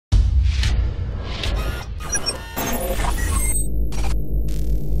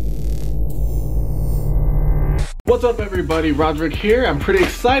What's up everybody, Roderick here. I'm pretty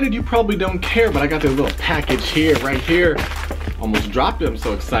excited. You probably don't care, but I got this little package here, right here. Almost dropped it, I'm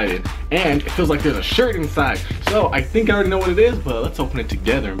so excited. And it feels like there's a shirt inside. So I think I already know what it is, but let's open it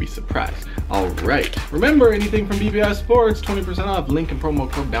together and be surprised. Alright, remember anything from BPI Sports, 20% off, link and promo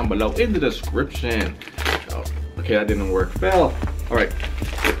code down below in the description. Oh, okay, that didn't work, fail. Alright,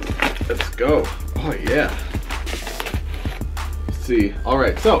 let's go. Oh yeah. Let's see,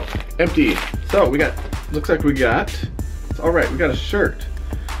 alright, so, empty. So we got, looks like we got, alright, we got a shirt.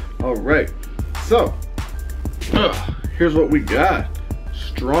 Alright, so, here's what we got.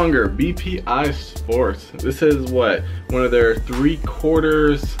 Stronger BPI Sports. This is what, one of their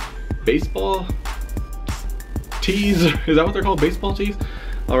 3/4 baseball tees? Is that what they're called, baseball tees?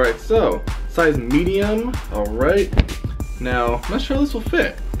 Alright, so, size medium, alright. Now, I'm not sure this will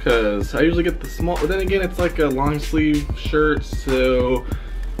fit, because I usually get the small, but then again, it's like a long sleeve shirt, so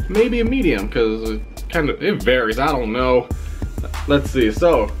maybe a medium, because it varies, I don't know. Let's see,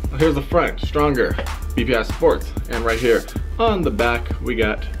 so here's the front, Stronger BPI Sports, and right here on the back we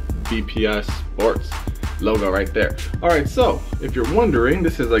got BPI Sports logo right there. Alright, so if you're wondering,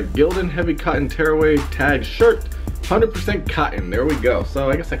 this is a Gildan heavy cotton tearaway tag shirt, 100% cotton. There we go. So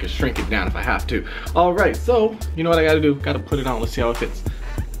I guess I could shrink it down if I have to. Alright, so you know what I gotta do? Gotta put it on. Let's see how it fits.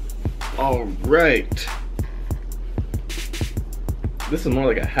 Alright. This is more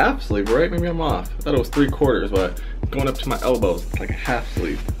like a half sleeve, right? Maybe I'm off. I thought it was 3/4, but going up to my elbows, it's like a half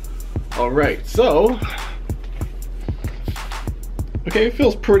sleeve. Alright, so okay, it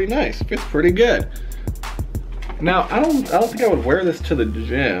feels pretty nice. It fits pretty good. Now, I don't think I would wear this to the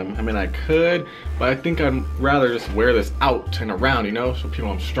gym. I mean, I could, but I think I'd rather just wear this out and around, you know, so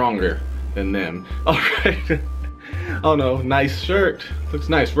people I'm stronger than them. Alright. Oh no, nice shirt. Looks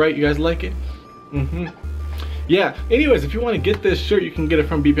nice, right? You guys like it? Yeah, anyways, if you want to get this shirt, you can get it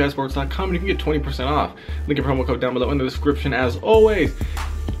from bpisports.com and you can get 20% off. Link and promo code down below in the description as always.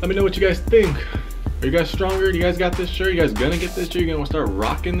 Let me know what you guys think. Are you guys stronger? Do you guys got this shirt? You guys gonna get this shirt? You gonna start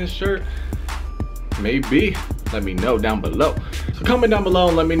rocking this shirt? Maybe. Let me know down below. So comment down below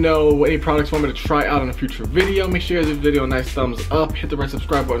and let me know any products you want me to try out in a future video. Make sure you give this video a nice thumbs up. Hit the red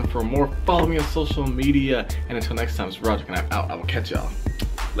subscribe button for more. Follow me on social media. And until next time, it's Roger and I'm out. I will catch y'all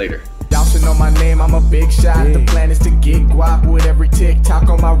later. Y'all should know my name, I'm a big shot. The plan is to get guap with every tick-tock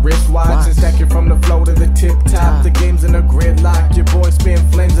on my wristwatch. And stack it from the flow to the tip top. The game's in a gridlock. Your boy spin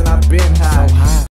flames and I've been high.